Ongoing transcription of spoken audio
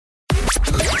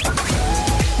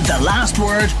The Last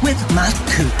Word with Matt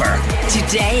Cooper.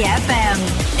 Today FM.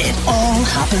 It all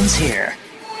happens here.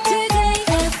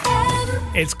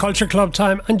 It's Culture Club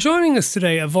time, and joining us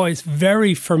today, a voice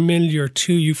very familiar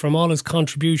to you from all his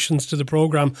contributions to the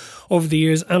programme over the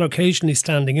years and occasionally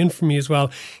standing in for me as well.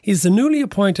 He's the newly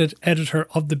appointed editor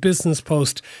of the Business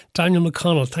Post, Daniel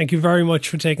McConnell. Thank you very much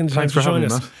for taking the time to join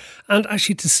us. And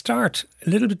actually, to start, a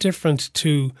little bit different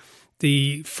to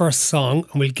the first song,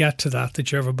 and we'll get to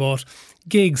that you ever bought,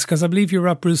 gigs, because I believe you were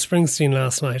at Bruce Springsteen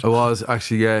last night. I was,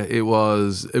 actually, yeah. It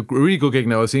was a really good gig.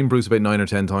 Now, I've seen Bruce about 9 or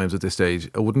 10 times at this stage.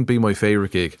 It wouldn't be my favourite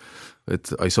gig.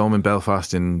 I saw him in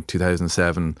Belfast in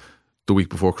 2007, the week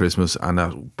before Christmas, and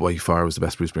that by far was the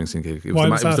best Bruce Springsteen gig. It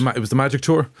was the Magic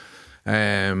Tour.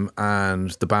 And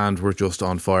the band were just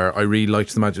on fire. I really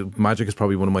liked the Magic. Magic is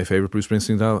probably one of my favourite Bruce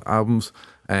Springsteen albums.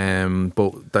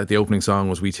 But the opening song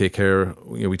was "We Take Care,"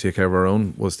 we take care of our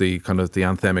own, was the kind of the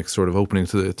anthemic sort of opening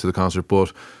to the concert.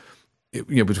 But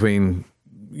between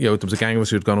there was a gang of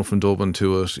us who had gone up from Dublin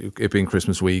to it being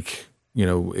Christmas week.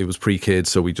 It was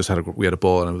pre-kids, so we just had a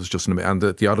ball, and it was just and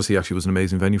the Odyssey actually was an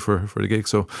amazing venue for the gig.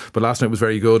 So, but last night was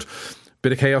very good.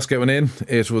 Bit of chaos getting in.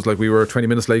 It was like we were 20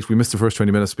 minutes late. We missed the first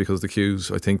 20 minutes because the queues,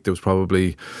 I think there was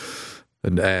probably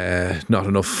not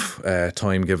enough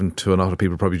time given to a lot of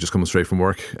people probably just coming straight from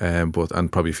work, and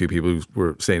probably a few people who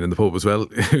were staying in the pub as well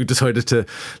who decided to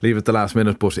leave at the last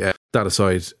minute. But that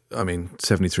aside, I mean,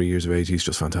 73 years of age, he's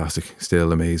just fantastic,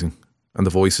 still amazing, and the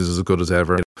voice is as good as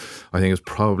ever. I think it's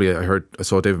probably, I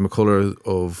saw David McCullough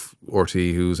of RT,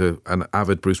 who's an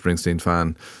avid Bruce Springsteen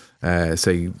fan,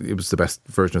 say it was the best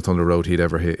version of Thunder Road he'd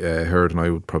ever heard, and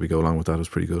I would probably go along with that. It was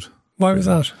pretty good. Why was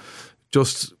that?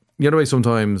 Just, the way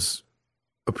sometimes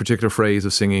a particular phrase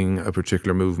of singing, a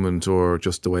particular movement, or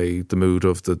just the way the mood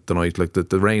of the night, like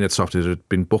the rain had stopped. It had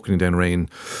been bucketing down rain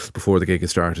before the gig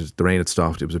had started. The rain had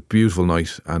stopped. It was a beautiful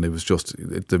night, and it was just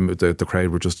the crowd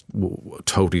were just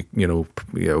totally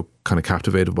kind of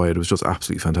captivated by it. It was just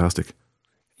absolutely fantastic.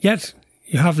 Yet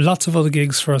you have lots of other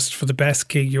gigs for us for the best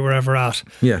gig you were ever at.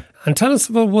 Yeah. And tell us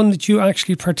about one that you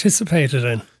actually participated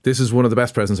in. This is one of the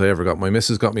best presents I ever got. My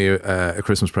missus got me a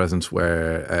Christmas present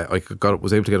where I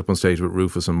was able to get up on stage with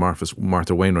Rufus and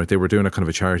Martha Wainwright. They were doing a kind of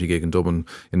a charity gig in Dublin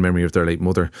in memory of their late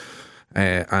mother.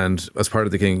 And as part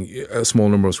of the gig, a small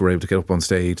number of us were able to get up on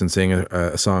stage and sing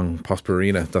a song,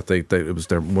 Posperina, that it was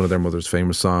one of their mother's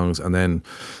famous songs.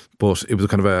 But it was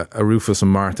kind of a Rufus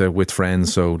and Martha with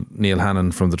friends. So Neil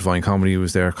Hannon from the Divine Comedy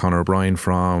was there, Conor O'Brien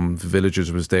from The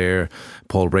Villagers was there,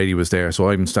 Paul Brady was there. So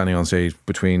I'm standing on stage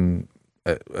between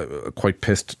a quite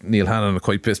pissed Neil Hannon and a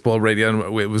quite pissed Paul Brady, and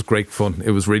it was great fun. It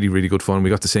was really, really good fun.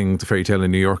 We got to sing The Fairy Tale in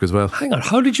New York as well. Hang on,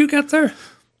 how did you get there?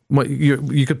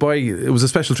 You could buy, it was a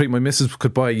special treat. My missus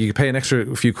could buy, you could pay an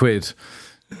extra few quid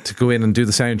to go in and do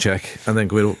the sound check, and then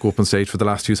go up on stage for the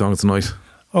last two songs of the night.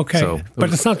 Okay,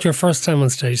 but it's not your first time on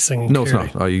stage singing. No, clearly.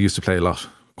 It's not. I used to play a lot.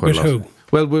 With who?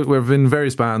 Well, we've in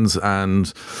various bands,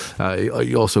 and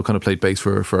I also kind of played bass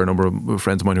for a number of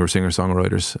friends of mine who were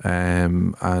singer-songwriters.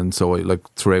 And so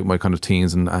throughout my kind of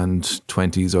teens and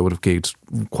 20s, I would have gigged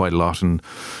quite a lot and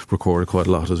recorded quite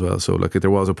a lot as well. So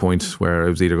there was a point where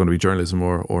it was either going to be journalism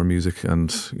or music, and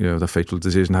that fateful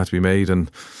decision had to be made. And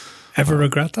ever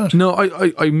regret that? No,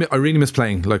 I really miss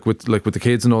playing. With the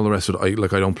kids and all the rest of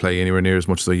it. I don't play anywhere near as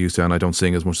much as I used to, and I don't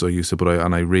sing as much as I used to. But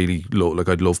I really I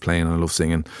love playing and I love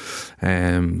singing.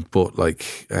 And I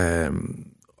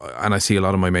see a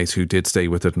lot of my mates who did stay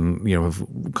with it, and have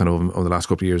kind of over the last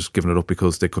couple of years given it up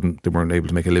because they weren't able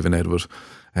to make a living out of it.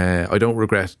 I don't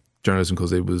regret journalism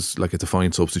because it was it's a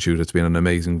fine substitute. It's been an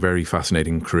amazing, very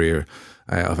fascinating career.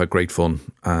 I've had great fun,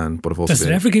 but I've also. Does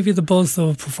it ever give you the buzz though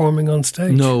of performing on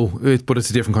stage? No, but it's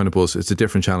a different kind of buzz. It's a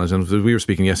different challenge. And we were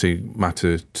speaking yesterday, Matt,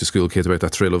 to school kids about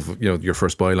that thrill of your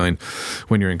first byline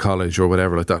when you're in college or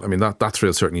whatever like that. I mean that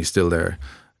thrill certainly is still there.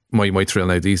 My thrill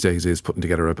now these days is putting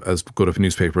together as good a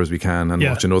newspaper as we can, and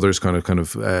watching others kind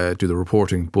of do the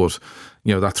reporting. But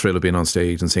that thrill of being on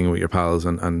stage and singing with your pals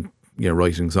and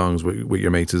writing songs with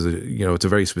your mates is it's a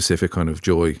very specific kind of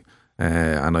joy.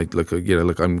 And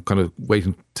I'm kind of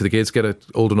waiting till the kids get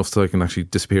old enough so I can actually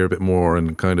disappear a bit more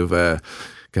and kind of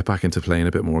get back into playing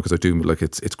a bit more, because I do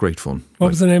it's great fun. What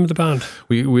was the name of the band?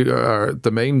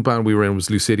 The main band we were in was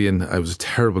Lucidian. It was a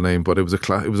terrible name, but it was a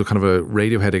kind of a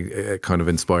Radiohead kind of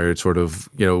inspired sort of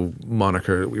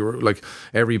moniker. We were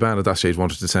every band at that stage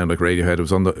wanted to sound like Radiohead.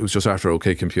 It was just after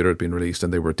OK Computer had been released,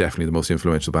 and they were definitely the most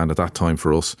influential band at that time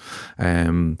for us.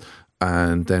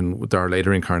 And then our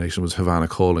later incarnation was Havana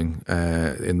Calling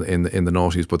in the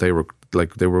noughties, but they were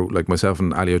like myself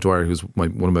and Ali O'Dwyer, who's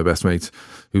one of my best mates,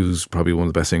 who's probably one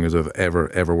of the best singers I've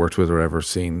ever worked with or ever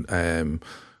seen.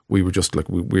 we were just like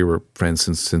we were friends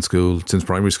since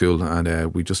primary school,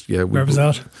 and we just Where was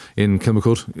that? In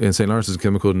Kilmacud, in St. Lawrence's in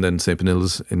Kilmacud, and then St.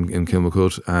 Benilda's in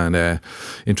Kilmacud,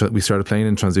 and we started playing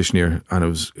in transition year, and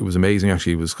it was amazing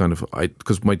actually. It was kind of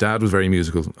because my dad was very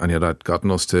musical, and he had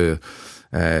gotten us to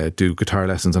do guitar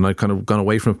lessons, and I'd kind of gone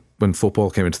away from it when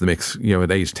football came into the mix,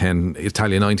 at age 10,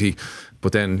 Italia 90.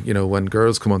 But then, when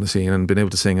girls come on the scene and being able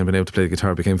to sing and being able to play the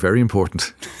guitar became very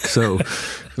important. So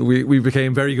we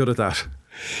became very good at that.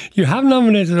 You have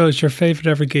nominated as your favourite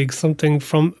ever gig something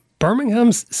from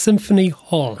Birmingham's Symphony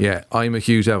Hall. Yeah, I'm a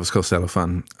huge Elvis Costello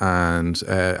fan, and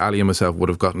Ali and myself would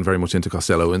have gotten very much into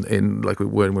Costello in like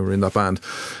when we were in that band,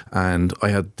 and I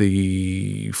had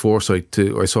the foresight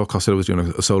I saw Costello was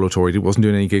doing a solo tour. He wasn't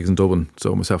doing any gigs in Dublin,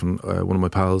 so myself and one of my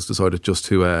pals decided just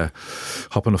to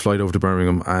hop on a flight over to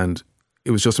Birmingham, and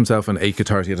it was just himself and 8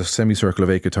 guitars. He had a semicircle of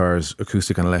 8 guitars,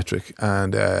 acoustic and electric,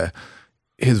 and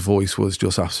his voice was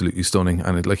just absolutely stunning,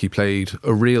 and he played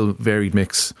a real varied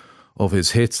mix of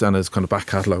his hits and his kind of back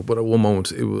catalogue. But at one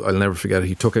moment, I'll never forget it,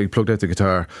 he plugged out the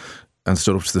guitar and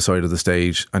stood up to the side of the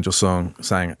stage and just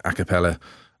sang a cappella,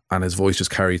 and his voice just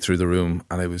carried through the room.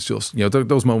 And it was just,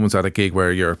 those moments at a gig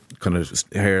where your kind of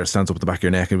hair stands up at the back of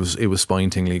your neck. It was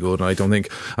spine-tingly good. And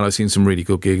I've seen some really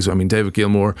good gigs. I mean, David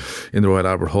Gilmour in the Royal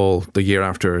Albert Hall the year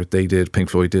after Pink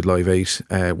Floyd did Live 8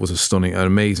 was an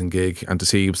amazing gig. And to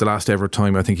see, it was the last ever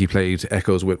time I think he played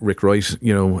Echoes with Rick Wright,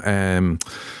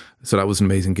 so that was an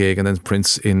amazing gig. And then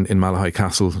Prince in Malahide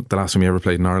Castle, the last time he ever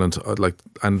played in Ireland.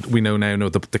 And we know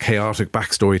the chaotic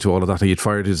backstory to all of that. He had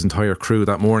fired his entire crew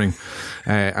that morning,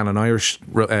 and an Irish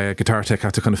guitar tech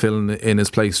had to kind of fill in his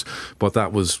place. But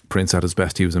that was Prince at his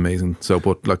best. He was amazing. So,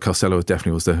 but Costello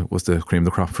definitely was the cream of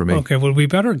the crop for me. Okay, well, we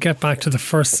better get back to the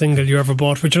first single you ever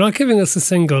bought, but you're not giving us a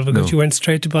single because you went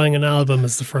straight to buying an album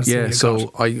as the first single you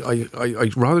got.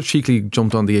 I rather cheekily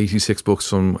jumped on the 86 books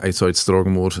from outside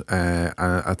Stillorganwood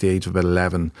at the age of about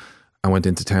 11. I went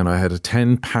into town. I had a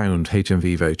 £10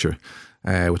 HMV voucher,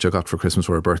 which I got for Christmas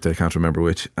or a birthday, I can't remember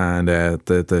which, and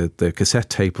the cassette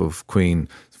tape of Queen,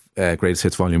 Greatest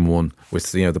Hits Volume 1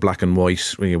 with the black and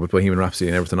white with Bohemian Rhapsody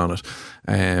and everything on it.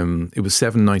 It was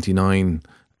 $7.99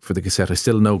 for the cassette. I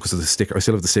still know because of the sticker. I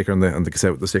still have the sticker and the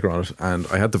cassette with the sticker on it, and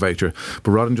I had the voucher.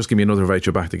 But rather than just give me another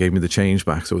voucher back, they gave me the change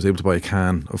back, so I was able to buy a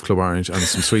can of Club Orange and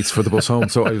some sweets for the bus home.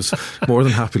 So I was more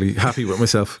than happy with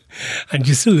myself. And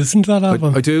you still listen to that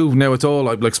album? I do now. It's all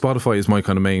like Spotify is my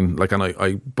kind of main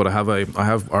but I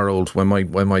have our old when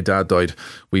my dad died.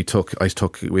 I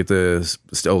took with the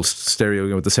old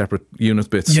stereo with the separate unit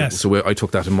bits. Yes. So I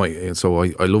took that in my. So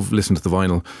I love listening to the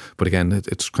vinyl, but again,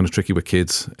 it's kind of tricky with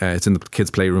kids. It's in the kids'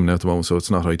 playroom now at the moment, so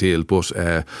it's not ideal. But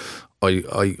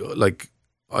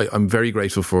I'm very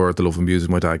grateful for the love of music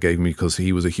my dad gave me, because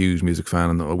he was a huge music fan,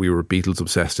 and we were Beatles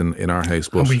obsessed in our house.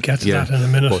 But and we'll get to that in a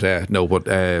minute. But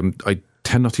I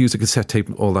tend not to use the cassette tape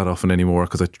all that often anymore,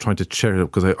 because I try to share it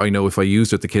up, because I know if I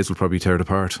used it, the kids will probably tear it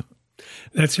apart.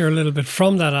 Let's hear a little bit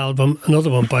from that album. Another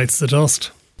one bites the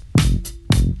dust.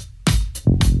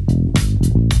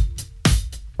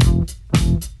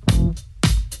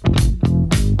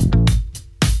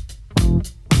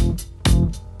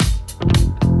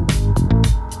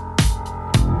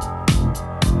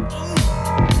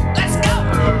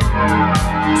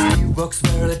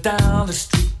 Down the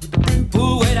street with the brim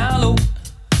pulled way down low.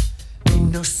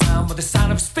 Ain't no sound but the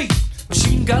sound of his feet.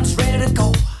 Machine guns ready to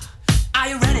go. Are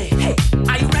you ready? Hey,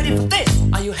 are you ready for this?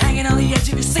 Are you hanging on the edge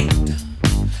of your seat?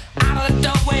 Out of the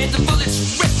doorway the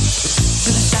bullets rip to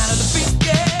the sound of the beat,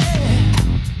 yeah.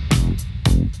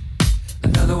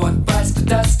 Another one bites the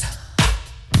dust.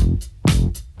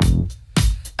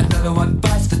 Another one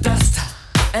bites the dust.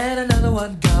 And another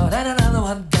one gone, and another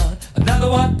one gone. Another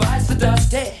one bites the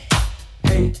dust, yeah.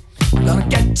 Hey, I'm gonna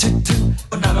get you too.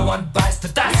 Another one bites the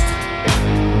dust.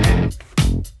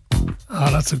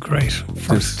 Oh, that's a great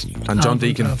first. And John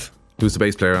Deacon, who's the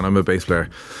bass player, and I'm a bass player,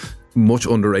 much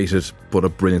underrated, but a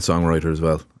brilliant songwriter as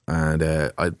well. And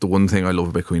the one thing I love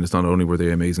about Queen is not only were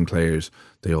they amazing players,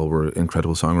 they all were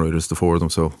incredible songwriters, the four of them.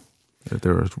 So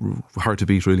they're hard to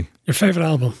beat, really. Your favourite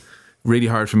album? Really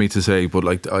hard for me to say, but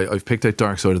I've picked out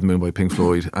Dark Side of the Moon by Pink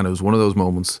Floyd, and it was one of those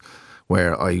moments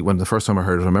where when the first time I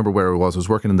heard it, I remember where I was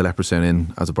working in the Leopardstown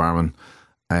Inn as a barman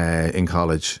in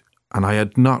college, and I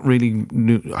had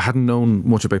I hadn't known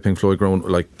much about Pink Floyd growing,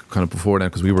 kind of before then,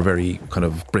 because we were very kind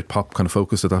of Britpop kind of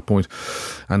focused at that point,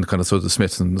 and kind of so the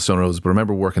Smiths and the Stone Roses. But I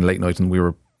remember working late night and we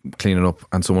were cleaning up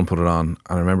and someone put it on,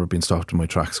 and I remember being stopped in my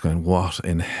tracks going, what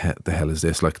in the hell is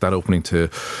this? Like that opening to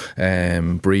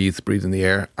Breathe in the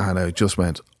Air, and I just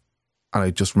went, and I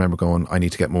just remember going, I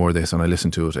need to get more of this. And I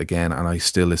listened to it again, and I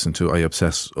still listen to it. I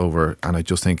obsess over, and I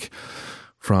just think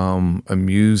from a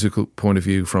musical point of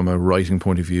view, from a writing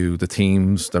point of view, the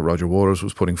themes that Roger Waters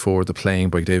was putting forward, the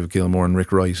playing by David Gilmour and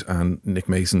Rick Wright and Nick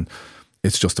Mason,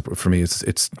 it's just, for me,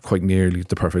 it's quite nearly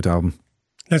the perfect album.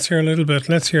 Let's hear a little bit.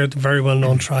 Let's hear the very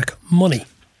well-known track, Money.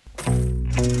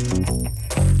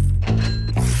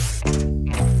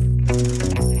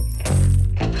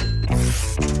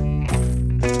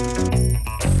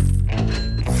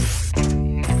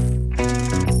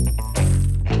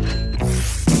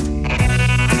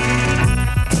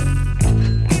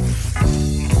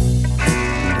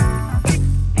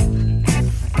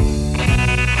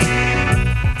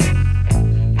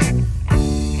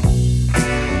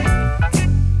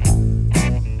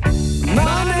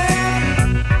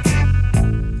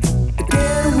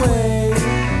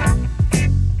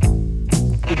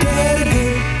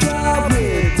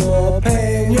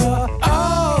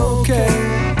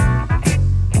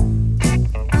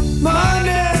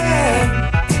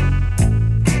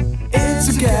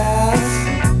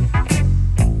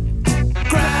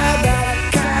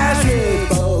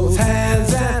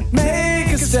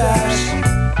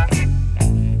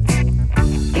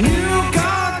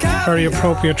 Very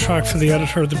appropriate track for the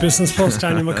editor of the Business Post,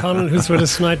 Daniel McConnell, who's with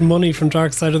us tonight. Money from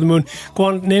Dark Side of the Moon. Go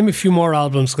on, name a few more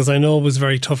albums, because I know it was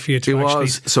very tough for you to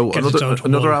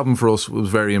another album for us was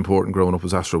very important growing up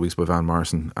was Astro Weeks by Van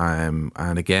Morrison,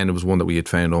 and again it was one that we had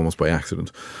found almost by accident.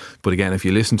 But again, if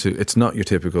you listen to it's not your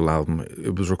typical album.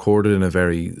 It was recorded in a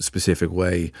very specific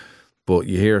way. But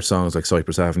you hear songs like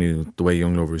Cypress Avenue, The Way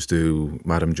Young Lovers Do,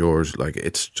 Madame George, like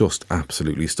it's just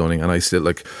absolutely stunning. And I still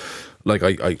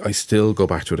I still go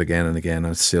back to it again and again,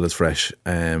 and it still is fresh.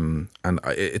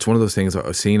 It's one of those things that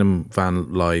I've seen him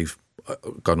Van live,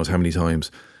 God knows how many times,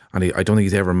 and I don't think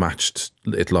he's ever matched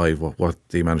it live what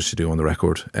they managed to do on the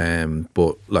record.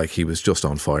 But like he was just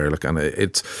on fire. Like, and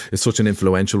it's such an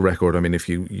influential record. I mean, if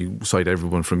you cite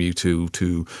everyone from U2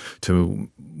 to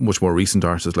much more recent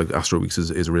artists, like Astro Weeks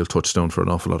is a real touchstone for an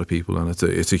awful lot of people, and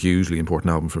it's a hugely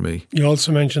important album for me. You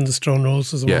also mentioned the Stone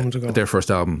Roses a moment ago. Their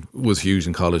first album was huge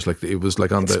in college. Like it was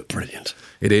like it's brilliant.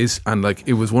 It is, and like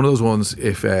it was one of those ones.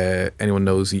 If anyone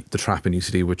knows the Trap in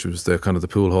UCD, which was the kind of the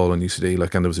pool hall in UCD,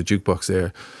 like, and there was a jukebox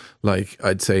there. Like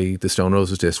I'd say the Stone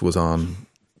Roses disc was on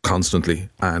constantly,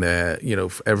 and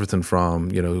everything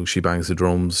from She Bangs the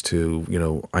Drums to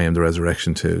I Am the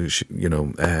Resurrection to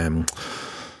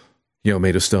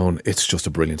Made of Stone. It's just a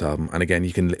brilliant album, and again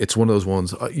it's one of those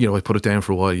ones, I put it down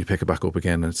for a while, you pick it back up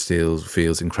again and it still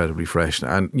feels incredibly fresh.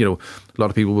 And a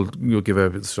lot of people will give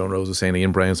out the Stone Roses saying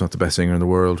Ian Brown's not the best singer in the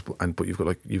world, but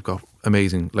you've got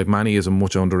amazing, like Manny is a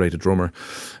much underrated drummer,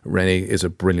 Rennie is a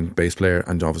brilliant bass player,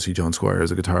 and obviously John Squire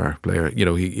is a guitar player.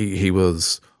 He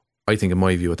was, I think in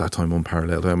my view at that time,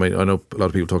 unparalleled. I know a lot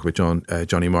of people talk about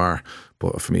Johnny Marr,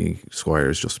 but for me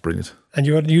Squire is just brilliant. And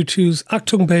you had U2's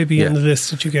Achtung Baby on the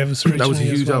list that you gave us originally. That was a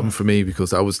huge album for me,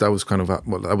 because that was kind of that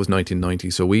was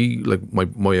 1990. So we, like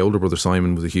my older brother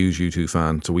Simon was a huge U2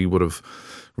 fan, so we would have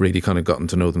really kind of gotten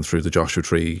to know them through the Joshua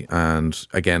Tree, and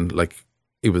again, like,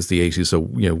 it was the 80s, so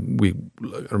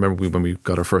I remember when we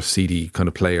got our first CD kind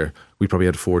of player, we probably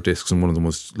had 4 discs, and one of them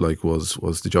was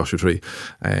the Joshua Tree.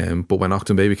 But when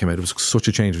Achtung Baby came out, it was such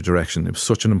a change of direction. It was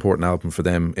such an important album for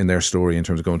them in their story in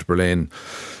terms of going to Berlin,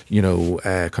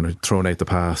 kind of throwing out the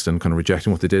past and kind of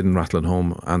rejecting what they did in Rattling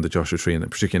Home and the Joshua Tree, and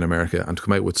particularly in America, and to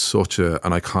come out with such an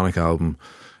iconic album.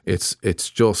 It's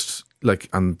just like,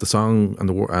 and the song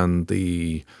and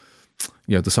the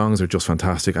the songs are just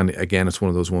fantastic, and again, it's one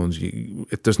of those ones.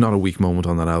 There's not a weak moment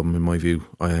on that album, in my view,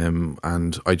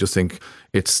 and I just think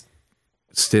it's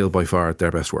still by far their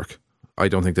best work. I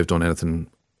don't think they've done anything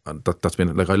that's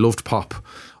been like. I loved Pop.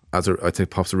 I think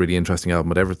Pop's a really interesting album,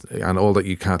 but everything and All That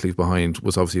You Can't Leave Behind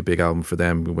was obviously a big album for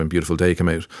them when Beautiful Day came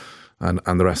out,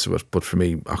 and the rest of it. But for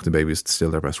me, Achtung Baby is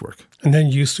still their best work. And then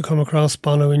you used to come across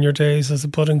Bono in your days as a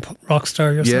budding rock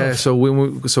star yourself. Yeah,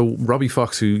 so Robbie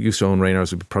Fox, who used to own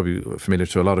Raynars, would be probably familiar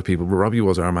to a lot of people, but Robbie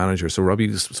was our manager. So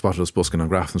Robbie spotted us busking on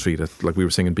Grafton Street like we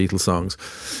were singing Beatles songs,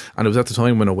 and it was at the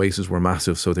time when Oasis were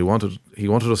massive. So he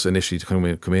wanted us initially to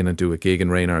come in and do a gig in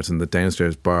Raynars in the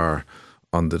downstairs bar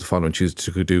on the following Tuesday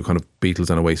to do kind of Beatles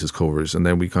and Oasis covers, and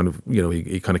then we kind of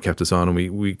he kind of kept us on,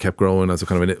 and we kept growing as a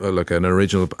kind of an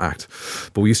original act.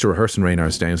 But we used to rehearse in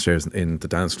Raynars downstairs in the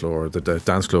dance floor, the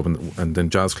dance club, and then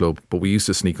jazz club. But we used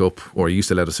to sneak up, or he used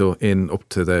to let us in up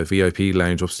to the VIP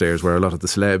lounge upstairs where a lot of the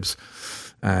celebs.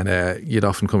 And you'd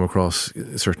often come across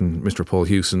certain Mr. Paul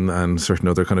Hewson and certain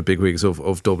other kind of bigwigs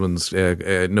of Dublin's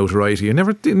notoriety. I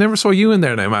never saw you in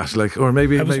there now, Matt. Like, or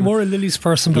maybe I was more a Lillie's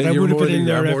person, but I would have been in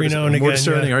there every now and again. More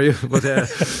discerning, are you?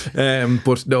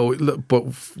 But no. But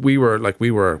we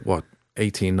were what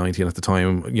 18, 19 at the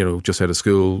time. Just out of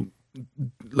school,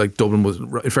 like Dublin was,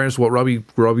 in fairness, what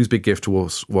Robbie's big gift to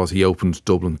us was he opened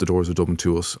Dublin, the doors of Dublin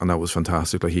to us, and that was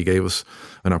fantastic. Like he gave us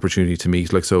an opportunity to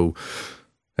meet, like so.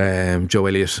 Joe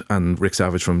Elliott and Rick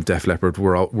Savage from Def Leppard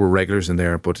were regulars in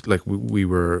there, but like we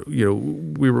were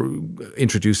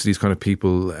introduced to these kind of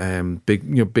people,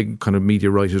 big kind of media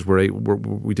writers.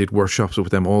 We did workshops with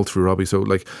them all through Robbie. So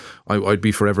like I'd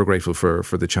be forever grateful for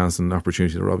the chance and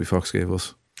opportunity that Robbie Fox gave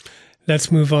us.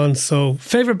 Let's move on. So,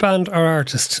 favourite band or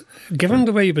artist? Given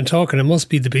the way you've been talking, it must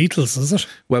be the Beatles, is it?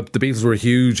 Well, the Beatles were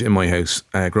huge in my house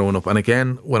growing up. And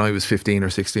again, when I was 15 or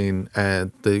 16,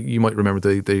 you might remember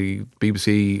the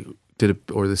BBC did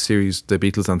the series, The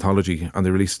Beatles Anthology, and they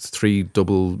released 3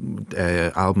 double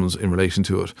albums in relation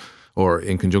to it, or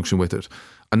in conjunction with it.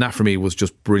 And that for me was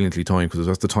just brilliantly timed, because it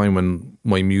was at the time when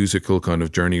my musical kind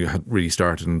of journey had really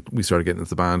started, and we started getting into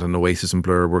the band, and Oasis and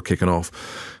Blur were kicking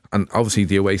off. And obviously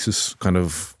the Oasis kind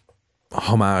of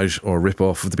homage or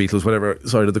rip-off of the Beatles, whatever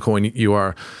side of the coin you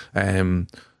are,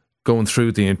 going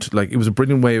through it was a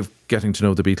brilliant way of getting to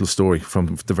know the Beatles story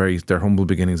from their humble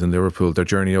beginnings in Liverpool, their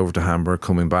journey over to Hamburg,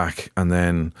 coming back, and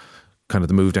then kind of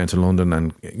the move down to London,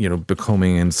 and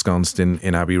becoming ensconced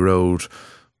in Abbey Road,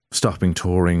 stopping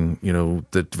touring,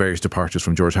 the various departures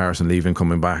from George Harrison, leaving,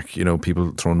 coming back,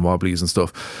 people throwing wobblies and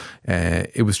stuff.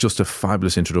 It was just a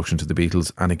fabulous introduction to the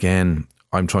Beatles. And again,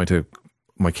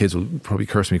 my kids will probably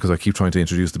curse me because I keep trying to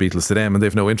introduce the Beatles to them, and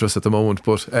they've no interest at the moment.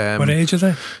 But what age are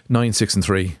they? 9, 6 and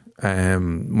 3.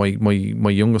 My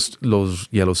youngest loves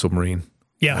Yellow Submarine.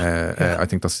 Yeah. I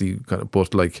think that's the kind of,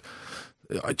 but like,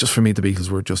 just for me, the Beatles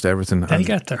were just everything. They'll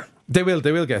get there. They will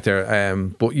get there.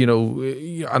 But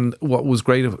and what was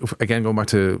great, again, going back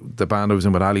to the band I was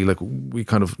in with Ali, like we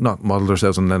kind of not modelled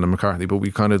ourselves on Lennon and McCartney, but we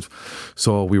kind of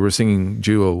saw we were singing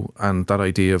duo, and that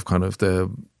idea of kind of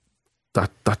that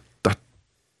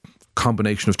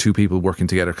combination of two people working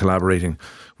together, collaborating,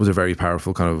 was a very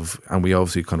powerful kind of, and we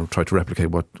obviously kind of tried to replicate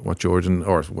what what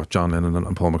John Lennon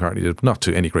and Paul McCartney did, not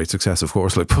to any great success, of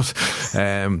course,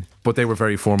 but they were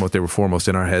very foremost. They were foremost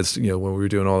in our heads, when we were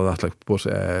doing all of that.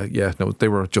 They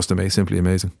were just simply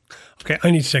amazing. Okay,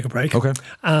 I need to take a break. Okay,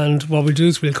 and what we'll do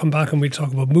is we'll come back and we'll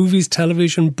talk about movies,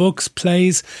 television, books,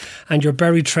 plays, and your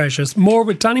buried treasures. More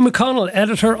with Danny McConnell,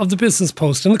 editor of the Business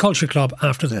Post and the Culture Club,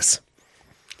 after this.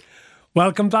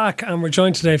 Welcome back, and we're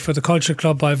joined today for the Culture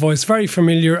Club by a voice very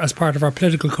familiar as part of our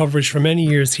political coverage for many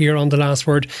years here on The Last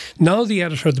Word, now the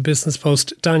editor of the Business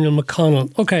Post, Daniel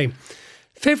McConnell. Okay,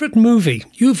 favourite movie?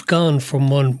 You've gone from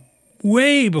one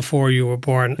way before you were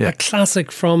born, a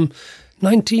classic from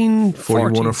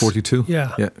 1941 or 42.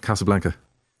 Yeah, Casablanca.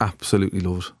 Absolutely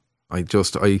love it. I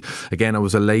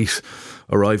was a late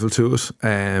arrival to it,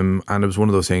 and it was one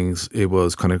of those things. It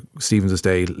was kind of Stephen's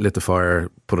Day, lit the fire,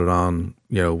 put it on,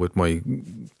 with my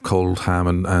cold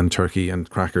ham and turkey and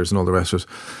crackers and all the rest of it,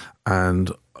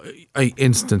 and I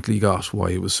instantly got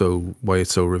why it's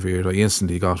so revered. I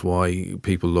instantly got why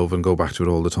people love and go back to it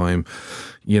all the time.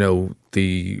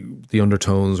 The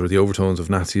undertones or the overtones of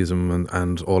Nazism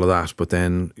and all of that, but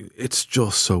then it's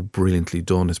just so brilliantly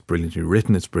done. It's brilliantly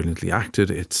written. It's brilliantly acted.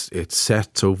 It's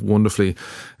set so wonderfully,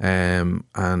 and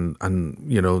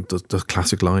the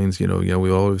classic lines. We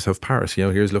always have Paris.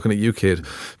 Here's looking at you, kid.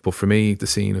 But for me, the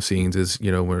scene of scenes is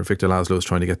where Victor Laszlo is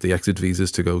trying to get the exit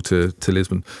visas to go to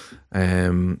Lisbon,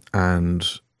 and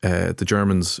the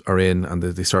Germans are in, and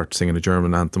they start singing a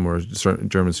German anthem or a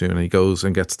German tune, and he goes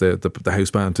and gets the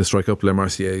house band to strike up Les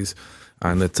Marseillaise,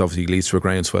 and it obviously leads to a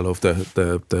groundswell of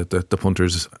the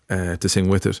punters to sing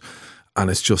with it, and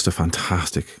it's just a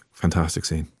fantastic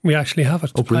scene. We actually have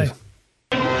it to play.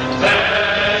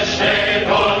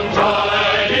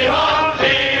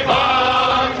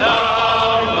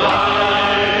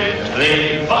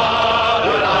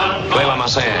 Play La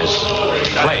Marseillaise.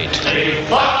 Play it.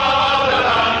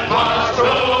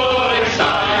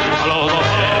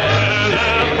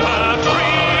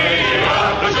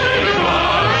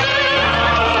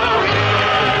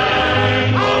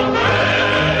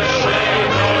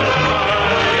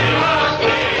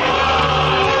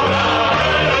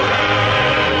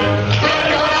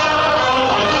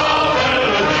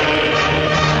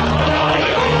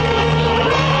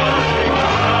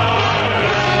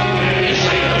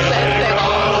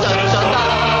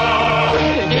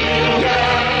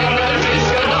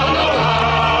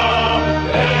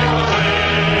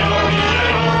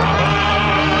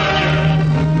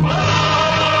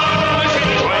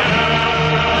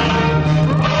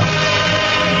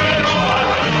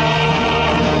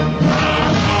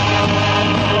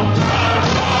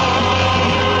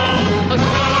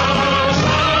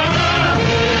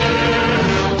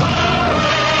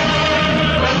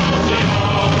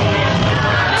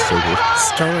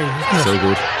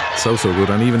 so good.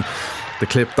 And even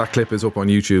that clip is up on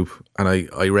YouTube, and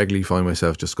I regularly find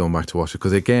myself just going back to watch it,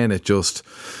 because again, it just,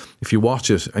 if you watch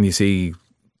it and you see,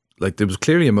 like, there was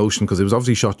clearly emotion, because it was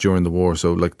obviously shot during the war,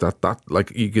 so like that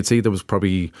like you could see there was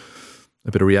probably a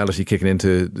bit of reality kicking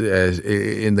into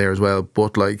in there as well,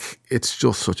 but like, it's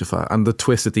just such a and the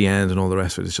twist at the end and all the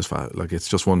rest of it is just like, it's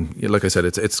just one, like I said,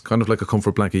 it's kind of like a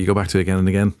comfort blanket you go back to again and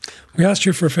again. We asked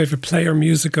you for a favourite play or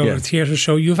musical or theatre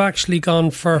show. You've actually gone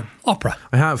for opera.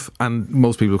 I have, and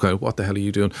most people go, what the hell are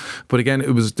you doing? But again,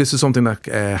 this is something that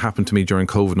happened to me during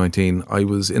COVID-19. I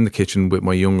was in the kitchen with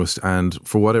my youngest, and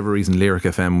for whatever reason Lyric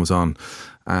FM was on.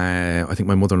 I think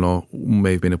my mother-in-law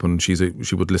may have been up, and she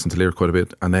would listen to Lyric quite a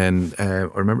bit. And then I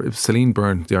remember it was Celine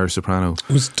Byrne, the Irish soprano,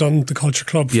 who's done the Culture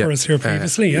Club for us here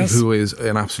previously, yes, who is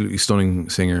an absolutely stunning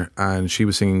singer, and she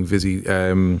was singing Visi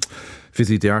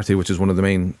d'Arte, which is one of the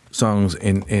main songs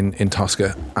in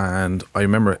Tosca. And I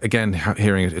remember again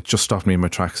hearing it just stopped me in my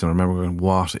tracks, and I remember going,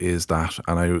 what is that?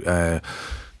 And I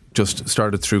just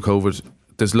started through COVID.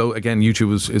 There's again,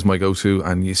 YouTube is my go-to,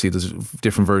 and you see there's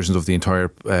different versions of the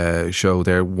entire show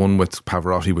there. One with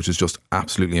Pavarotti, which is just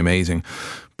absolutely amazing.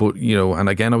 But, and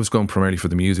again, I was going primarily for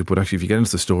the music, but actually if you get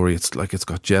into the story, it's like, it's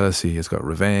got jealousy, it's got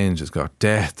revenge, it's got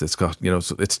death, it's got,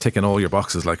 so it's ticking all your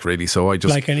boxes, like, really. So I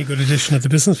just... Like any good edition of the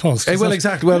Business Post. Well,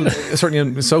 exactly. Well,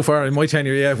 certainly so far in my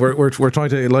tenure, we're trying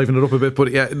to liven it up a bit, but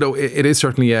it is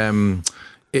certainly...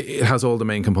 It has all the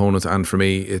main components, and for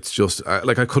me, it's just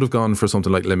like, I could have gone for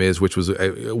something like Les Mis, which was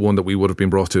one that we would have been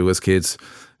brought to as kids,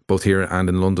 both here and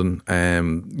in London,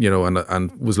 and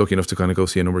was lucky enough to kind of go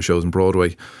see a number of shows on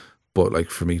Broadway. But like,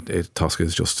 for me, Tosca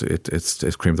is just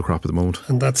it's cream of the crop at the moment.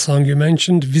 And that song you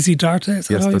mentioned, Visi d'Arte, is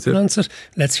that how you pronounce it?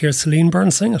 Let's hear Celine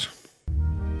Byrne sing it.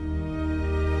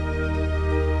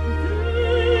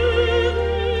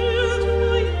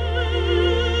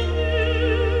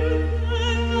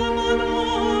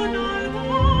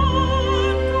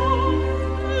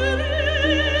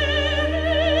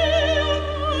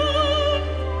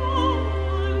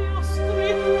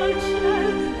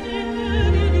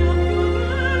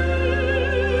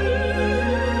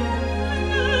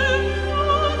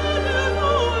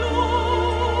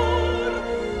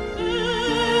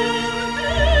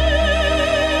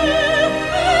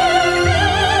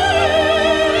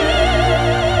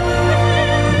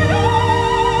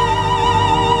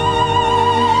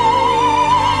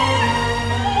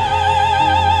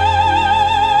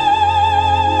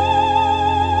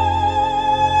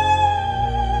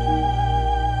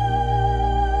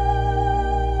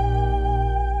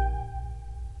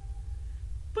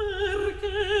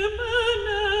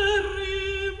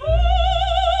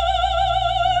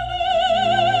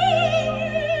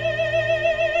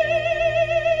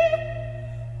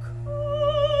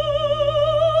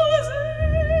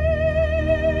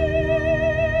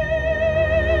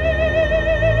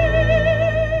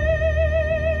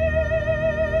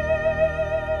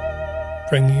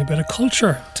 Bringing a bit of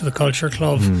culture to the Culture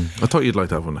Club. I thought you'd like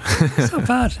that one.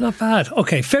 It's not bad.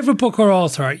 Okay, favourite book or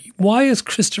author? Why is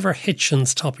Christopher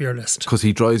Hitchens top of your list? Because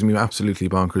he drives me absolutely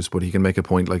bonkers, but he can make a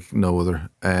point like no other.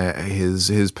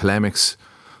 His polemics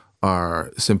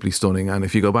are simply stunning, and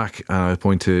if you go back, I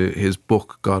point to his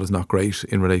book God Is Not Great,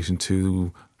 in relation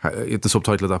to the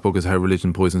subtitle of that book is How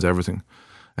Religion Poisons Everything.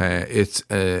 It's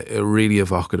a really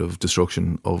evocative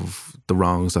destruction of the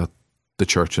wrongs that the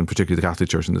church, and particularly the Catholic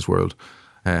Church in this world,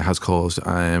 has caused,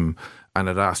 and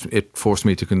it forced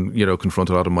me to confront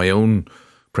a lot of my own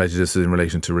prejudices in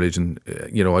relation to religion.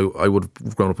 I would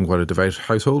have grown up in quite a devout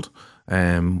household.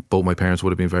 Both my parents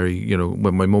would have been very,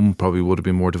 when my mum probably would have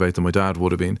been more devout than my dad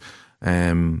would have been.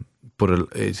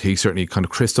 But he certainly kind of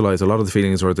crystallised a lot of the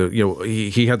feelings, or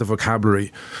he had the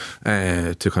vocabulary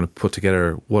to kind of put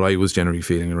together what I was generally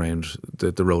feeling around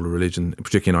the role of religion,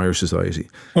 particularly in Irish society.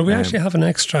 Well, we actually have an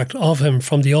extract of him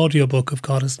from the audiobook of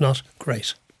God Is Not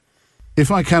Great. If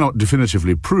I cannot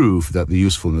definitively prove that the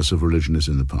usefulness of religion is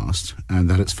in the past, and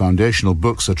that its foundational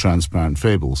books are transparent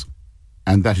fables,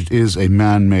 and that it is a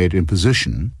man-made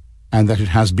imposition, and that it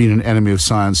has been an enemy of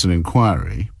science and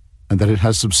inquiry, and that it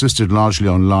has subsisted largely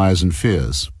on lies and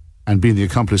fears, and been the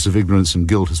accomplice of ignorance and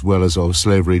guilt as well as of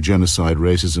slavery, genocide,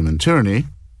 racism and tyranny,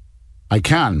 I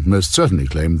can most certainly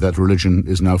claim that religion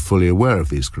is now fully aware of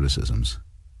these criticisms.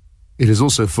 It is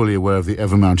also fully aware of the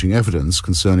ever-mounting evidence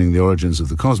concerning the origins of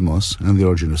the cosmos and the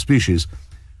origin of species,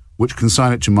 which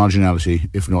consign it to marginality,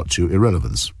 if not to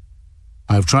irrelevance.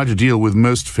 I have tried to deal with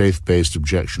most faith-based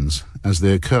objections as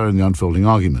they occur in the unfolding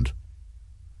argument,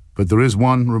 but there is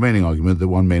one remaining argument that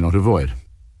one may not avoid.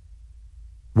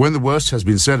 When the worst has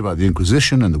been said about the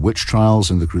Inquisition and the witch trials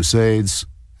and the Crusades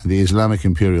and the Islamic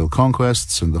imperial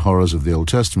conquests and the horrors of the Old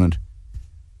Testament,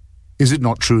 Is it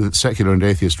not true that secular and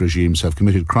atheist regimes have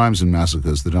committed crimes and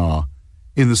massacres that are,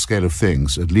 in the scale of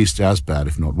things, at least as bad,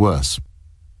 if not worse?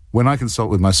 When I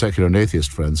consult with my secular and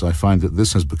atheist friends, I find that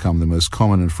this has become the most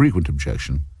common and frequent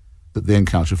objection that they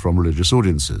encounter from religious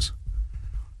audiences.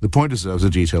 The point deserves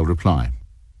a detailed reply.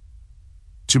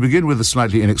 To begin with a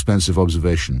slightly inexpensive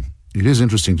observation, it is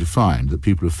interesting to find that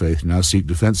people of faith now seek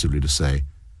defensively to say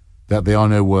that they are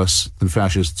no worse than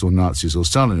fascists or Nazis or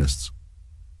Stalinists.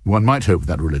 One might hope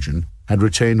that religion had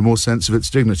retained more sense of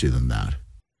its dignity than that.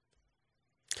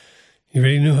 He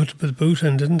really knew how to put the boot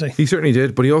in, didn't he? He certainly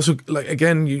did, but he also, like,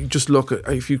 again, you just look at,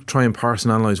 if you try and parse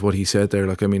and analyse what he said there,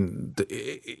 like, I mean,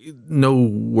 no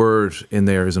word in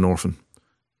there is an orphan.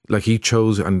 Like, he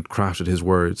chose and crafted his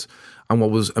words. And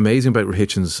what was amazing about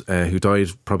Hitchens, who died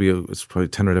it's probably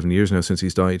 10 or 11 years now since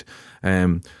he's died,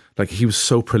 like, he was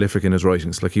so prolific in his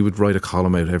writings. Like, he would write a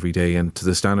column out every day, and to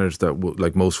the standard that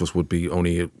like most of us would be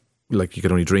only, like, you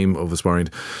could only dream of aspiring.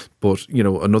 But, you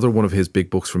know, another one of his big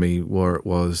books for me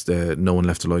was the No One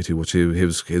Left to Lie to, which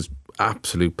his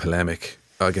absolute polemic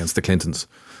against the Clintons,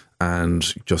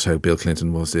 and just how Bill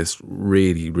Clinton was this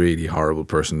really, really horrible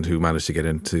person who managed to get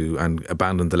into and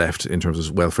abandon the left in terms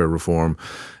of welfare reform.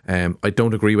 I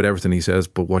don't agree with everything he says,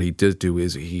 but what he did do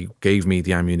is he gave me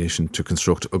the ammunition to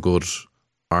construct a good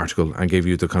article and gave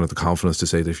you the kind of the confidence to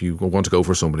say that if you want to go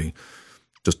for somebody,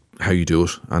 just how you do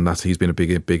it. And he's been a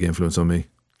big influence on me.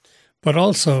 But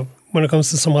also, when it comes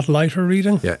to somewhat lighter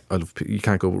reading, yeah, you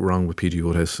can't go wrong with P.G.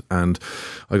 Wodehouse. And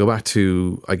I go back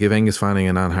to, I give Angus Fanning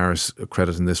and Anne Harris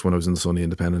credit in this when I was in the Sunday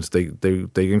Independent.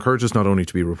 They encouraged us not only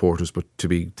to be reporters but to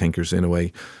be thinkers in a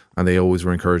way, and they always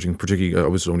were encouraging. Particularly, I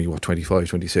was only 25,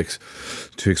 26,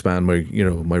 to expand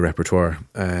my repertoire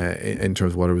in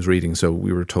terms of what I was reading. So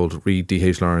we were told, read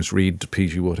D.H. Lawrence, read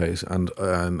P.G. Wodehouse, and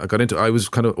I got into. I was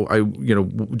kind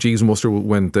of Jeeves and Muster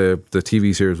when the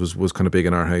TV series was kind of big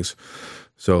in our house.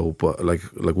 So, but like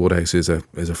Wodehouse is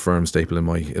a firm staple in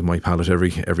my palate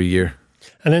every year.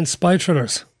 And then spy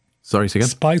thrillers. Sorry, say again?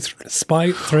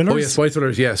 Spy thrillers? Oh yeah, spy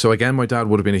thrillers, yeah. So again, my dad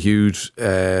would have been a huge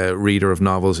reader of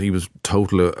novels. He was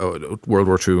total World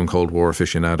War II and Cold War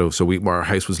aficionado. So our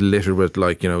house was littered with,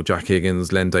 like, you know, Jack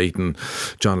Higgins, Len Dayton,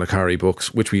 John le Carré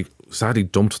books, which we sadly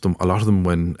dumped a lot of them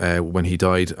when he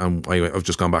died, and I've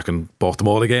just gone back and bought them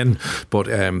all again. But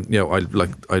you know,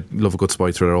 I love a good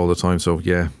spy thriller all the time. So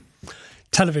yeah.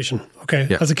 Television, okay.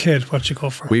 Yeah. As a kid, what did you go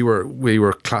for? We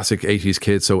were classic 80s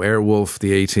kids. So Airwolf,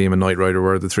 The A-Team, and Knight Rider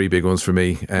were the three big ones for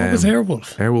me. What was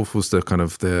Airwolf? Airwolf was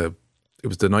it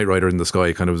was the Knight Rider in the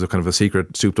sky. Kind of, it was a kind of a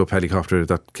secret souped up helicopter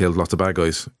that killed lots of bad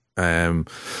guys.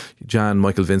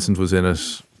 Michael Vincent was in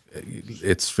it.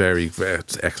 It's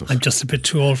it's excellent. I'm just a bit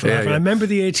too old for that. Yeah. I remember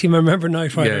The A-Team. I remember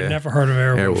Knight Rider. Yeah. Never heard of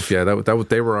Airwolf. Yeah,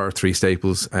 they were our three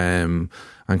staples. And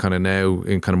kind of now,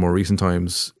 in kind of more recent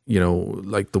times, you know,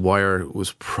 like The Wire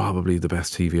was probably the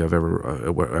best TV I've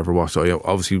ever watched. I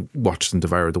obviously watched and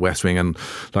devoured The West Wing and,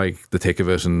 like, The Thick of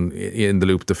It and In the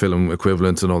Loop, the film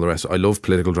equivalents and all the rest. I love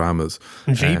political dramas.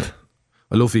 And Veep.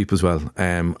 I love Veep as well,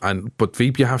 but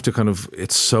Veep, you have to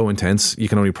it's so intense. You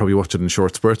can only probably watch it in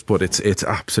short spurts, but it's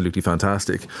absolutely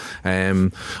fantastic.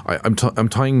 I'm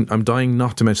dying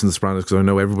not to mention The Sopranos, because I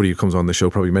know everybody who comes on the show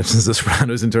probably mentions The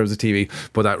Sopranos in terms of TV,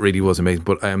 but that really was amazing.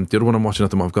 But the other one I'm watching at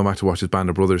the moment, I've gone back to watch, is Band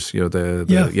of Brothers. You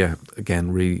know,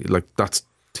 again, really, like, that's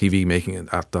TV making it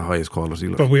at the highest quality.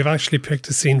 But we've actually picked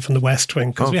a scene from The West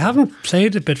Wing, because we haven't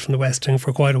played a bit from The West Wing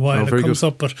for quite a while. It comes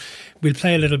up, but we'll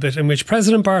play a little bit, in which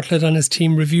President Bartlett and his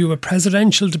team review a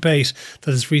presidential debate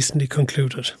that has recently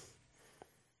concluded.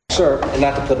 Sir, and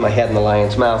not to put my head in the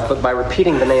lion's mouth, but by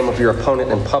repeating the name of your opponent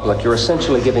in public, you're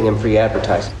essentially giving him free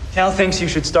advertising. Cal thinks you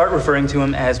should start referring to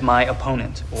him as my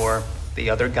opponent, or the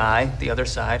other guy, the other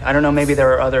side. I don't know, maybe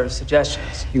there are other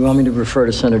suggestions. You want me to refer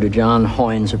to Senator John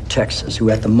Hoynes of Texas, who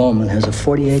at the moment has a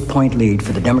 48-point lead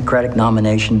for the Democratic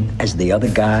nomination, as the other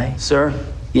guy? Sir?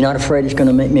 You're not afraid it's going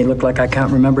to make me look like I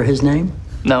can't remember his name?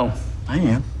 No. I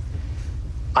am.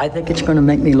 I think it's going to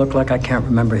make me look like I can't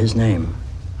remember his name.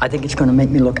 I think it's going to make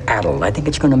me look addled. I think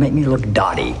it's going to make me look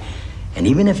dotty. And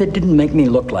even if it didn't make me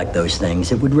look like those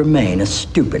things, it would remain a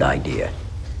stupid idea.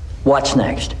 What's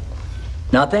next?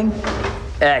 Nothing?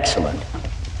 Excellent.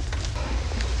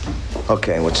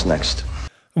 Okay, what's next?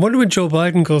 I wonder when Joe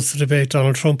Biden goes to debate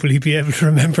Donald Trump, will he be able to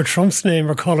remember Trump's name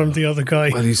or call him the other guy?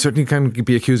 Well, he certainly can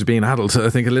be accused of being adult. I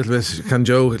think a little bit. Can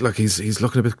Joe? Like, he's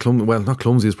looking a bit clumsy. Well, not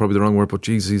clumsy is probably the wrong word, but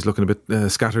geez, he's looking a bit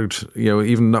scattered. You know,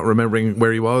 even not remembering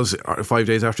where he was 5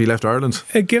 days after he left Ireland.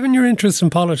 Given your interest in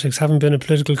politics, having been a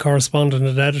political correspondent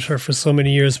and editor for so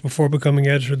many years before becoming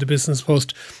editor of the Business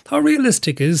Post, how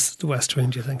realistic is the West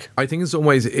Wing, do you think? I think in some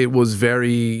ways it was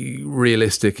very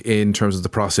realistic in terms of the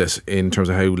process, in terms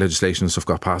of how legislation and stuff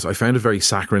got that past. I found it very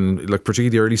saccharine, like particularly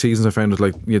the early seasons. I found it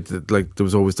like there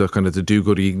was always the kind of the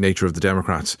do-goody nature of the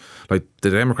Democrats. Like the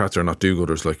Democrats are not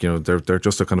do-gooders. Like, you know, they're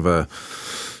just a kind of a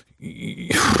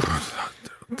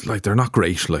like they're not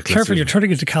great. Like, careful, you're turning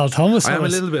into Cal Thomas. I am a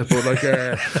little bit,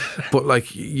 but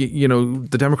like you know,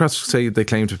 the Democrats say they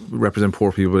claim to represent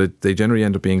poor people, but they generally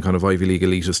end up being kind of Ivy League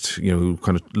elitist, you know, who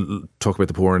kind of talk about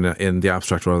the poor in the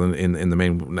abstract rather than in the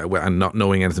main, and not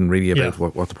knowing anything really about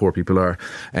what the poor people are.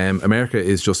 America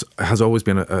has always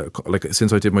been like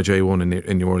since I did my J1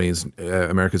 in New Orleans,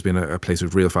 America's been a place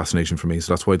of real fascination for me.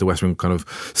 So that's why the West Wing kind of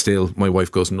still, my wife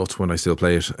goes nuts when I still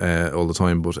play it all the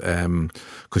time, but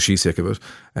because she's sick of it.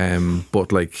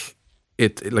 But like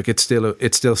it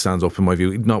still stands up in my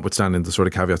view, notwithstanding the sort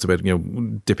of caveats about, you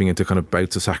know, dipping into kind of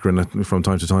bouts of saccharine from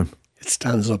time to time. It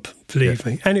stands up, believe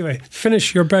me. Anyway,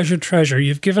 finish your better treasure.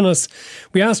 You've given us,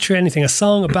 we asked you anything, a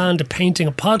song, a band, a painting,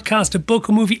 a podcast, a book,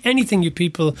 a movie, anything you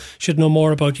people should know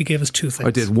more about. You gave us 2 things.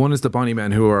 I did. One is the Bonnie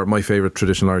Men, who are my favourite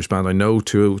traditional Irish band. I know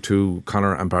to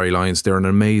Conor and Barry Lyons. They're an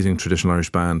amazing traditional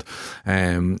Irish band,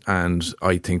 and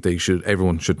I think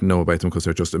everyone should know about them because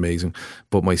they're just amazing.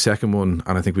 But my second one,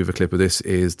 and I think we have a clip of this,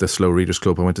 is the Slow Readers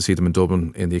Club. I went to see them in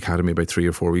Dublin in the Academy about 3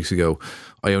 or 4 weeks ago.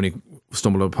 I only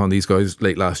stumbled upon these guys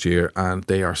late last year, and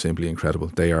they are simply incredible.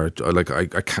 They are like, I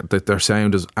can't, their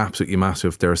sound is absolutely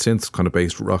massive. They're a synth kind of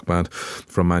based rock band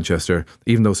from Manchester.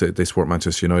 Even though they support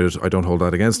Manchester United, I don't hold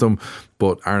that against them.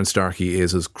 But Aaron Starkey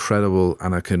is as credible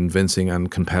and a convincing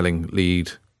and compelling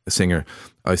lead singer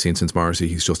I've seen since Morrissey.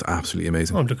 He's just absolutely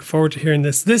amazing. I'm looking forward to hearing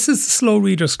this. This is the Slow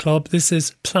Readers Club. This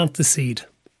is Plant the Seed.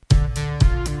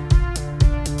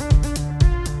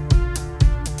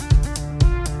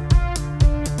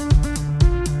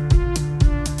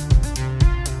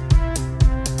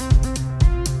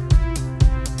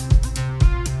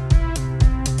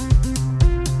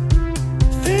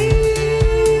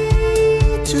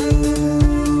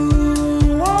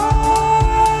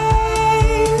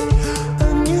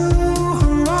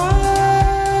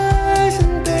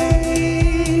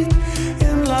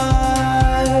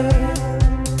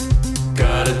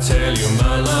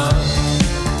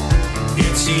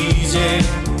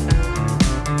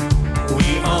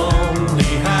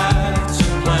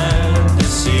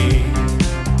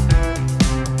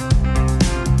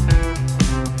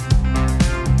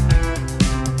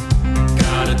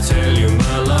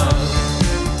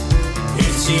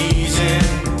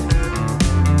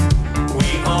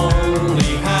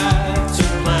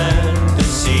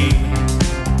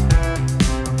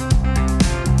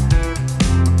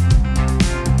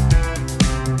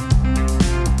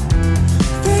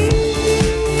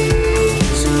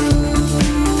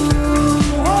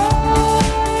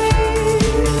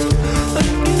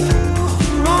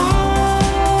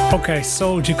 Okay,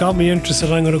 sold. You got me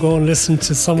interested. I'm going to go and listen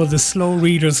to some of the Slow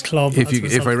Readers Club.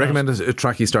 If I recommend a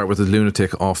track, you start with a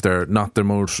Lunatic off not their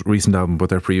most recent album, but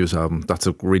their previous album. That's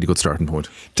a really good starting point.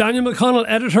 Daniel McConnell,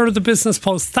 editor of the Business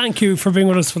Post, thank you for being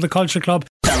with us for the Culture Club.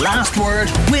 The Last Word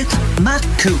with Matt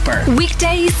Cooper.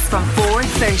 Weekdays from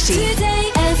 4:30.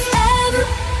 Today FM.